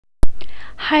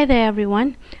Hi there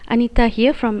everyone, Anita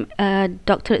here from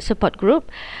Doctorate Support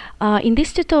Group. In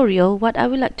this tutorial, what I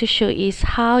would like to show is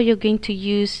how you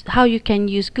can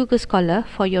use Google Scholar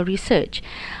for your research.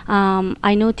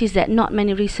 I noticed that not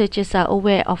many researchers are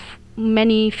aware of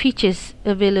many features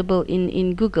available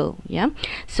in Google.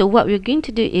 So what we're going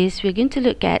to do is we're going to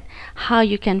look at how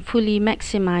you can fully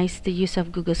maximize the use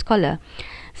of Google Scholar.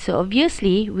 So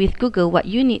obviously with Google, what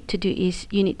you need to do is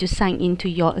you need to sign into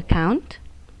your account.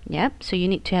 So you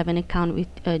need to have an account with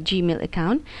a Gmail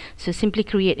account. So simply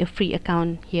create a free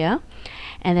account here,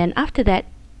 and then after that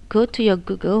go to your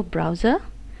Google browser,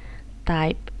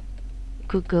 type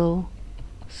Google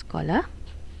Scholar.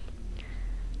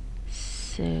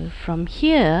 So from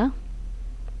here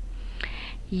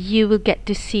you will get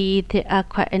to see there are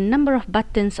quite a number of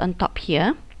buttons on top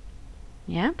here,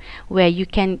 where you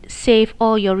can save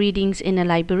all your readings in a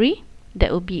library that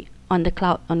will be on the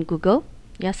cloud on Google.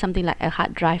 Something like a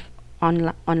hard drive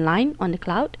online on the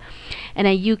cloud. And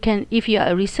then you can, if you are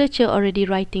a researcher already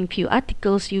writing few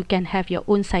articles, you can have your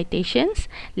own citations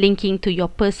linking to your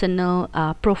personal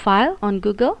profile on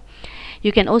Google.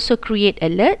 You can also create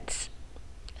alerts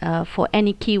for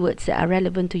any keywords that are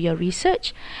relevant to your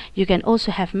research. You can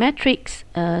also have metrics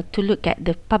to look at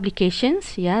the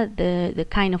publications, the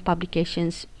kind of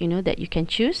publications that you can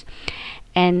choose,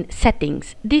 and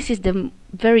settings. This is the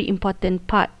very important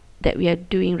part that we are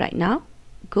doing right now.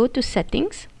 Go to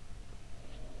settings.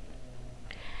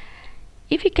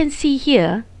 If you can see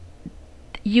here,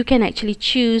 you can actually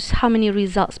choose how many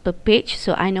results per page.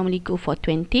 So I normally go for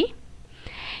 20.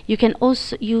 You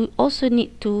also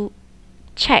need to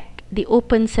check the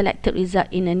open selected result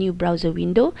in a new browser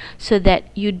window so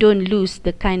that you don't lose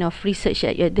the kind of research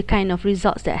the kind of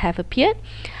results that have appeared.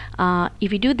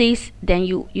 If you do this, then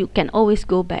you can always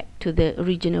go back to the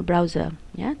original browser,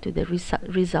 to the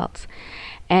results.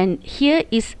 And here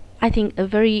is, I think, a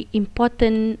very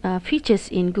important features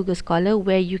in Google Scholar,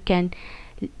 where you can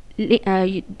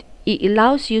it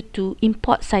allows you to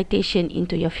import citation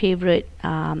into your favorite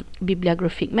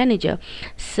bibliographic manager.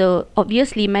 So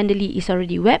obviously Mendeley is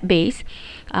already web-based.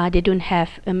 They don't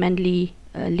have a Mendeley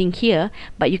link here,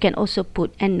 but you can also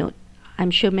put EndNote. I'm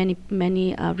sure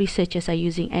many researchers are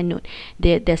using EndNote.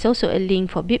 There's also a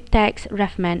link for BibTeX,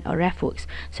 RefMan or RefWorks.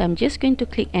 So I'm just going to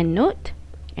click EndNote,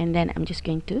 and then I'm just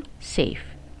going to save.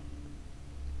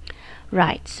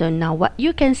 Right, so now what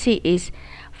you can see is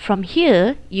from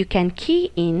here you can key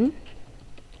in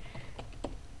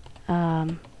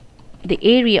the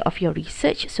area of your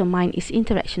research. So mine is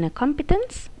interactional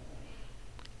competence.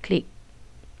 Click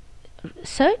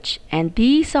search, and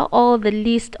these are all the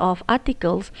list of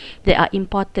articles that are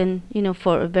important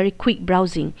for a very quick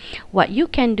browsing. What you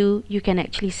can do, you can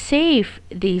actually save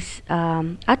this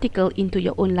article into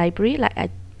your own library,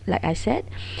 like I said.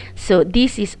 So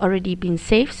this is already been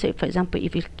saved. So for example,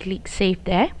 if you click save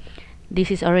there,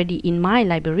 this is already in my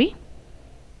library.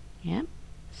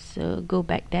 So go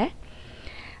back there.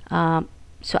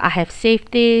 So I have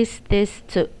saved this.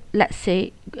 So let's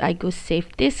say I go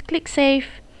save this, click save.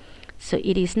 So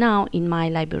it is now in my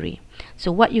library.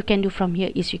 So what you can do from here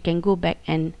is you can go back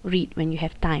and read when you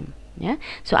have time.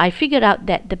 So I figured out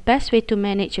that the best way to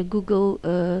manage a Google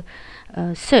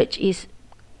search is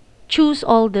choose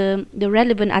all the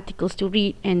relevant articles to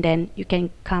read, and then you can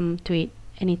come to it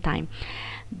anytime.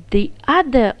 The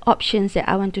other options that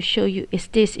I want to show you is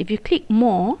this. If you click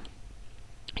more,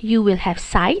 you will have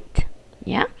cite,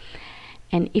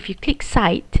 and if you click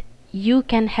cite, you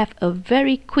can have a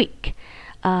very quick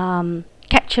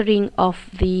capturing of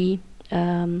the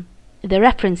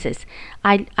references.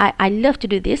 I love to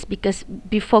do this because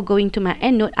before going to my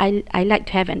EndNote, I like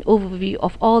to have an overview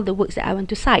of all the works that I want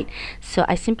to cite. So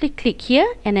I simply click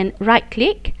here and then right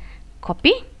click,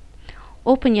 copy,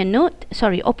 open your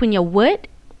Word,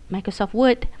 Microsoft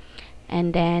Word,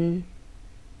 and then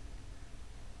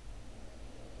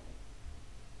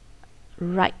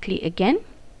right click again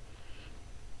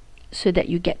so that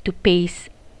you get to paste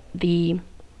the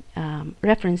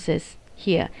references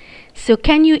here. So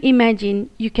can you imagine,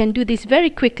 you can do this very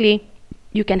quickly.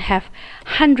 You can have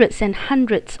hundreds and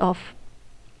hundreds of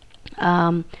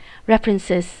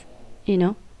references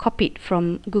copied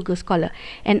from Google Scholar,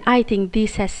 and I think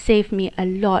this has saved me a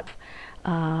lot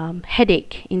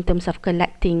headache in terms of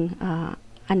collecting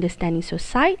understanding. So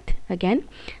cite again,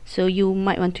 so you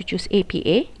might want to choose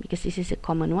APA because this is a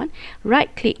common one.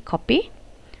 Right click, copy,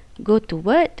 go to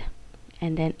Word,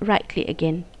 and then right click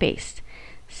again, paste.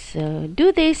 So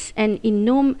do this, and in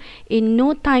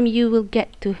no time you will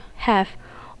get to have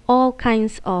all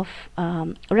kinds of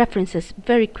references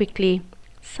very quickly.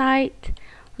 Cite,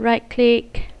 right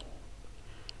click,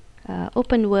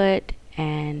 open Word,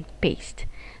 and paste.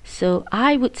 So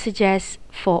I would suggest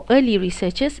for early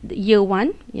researchers, year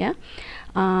 1, yeah,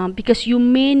 because you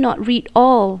may not read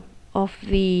all of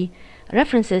the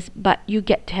references, but you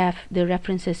get to have the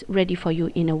references ready for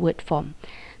you in a Word form.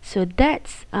 So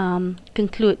that's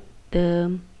conclude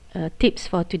the tips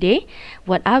for today.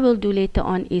 What I will do later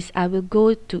on is I will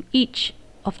go to each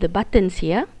of the buttons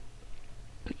here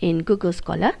in Google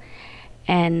Scholar,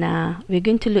 and we're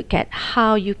going to look at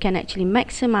how you can actually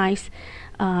maximize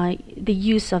the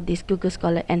use of this Google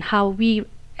Scholar, and how we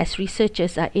as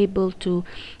researchers are able to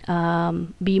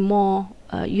be more,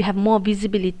 you have more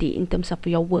visibility in terms of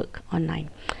your work online.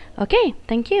 Okay,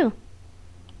 thank you.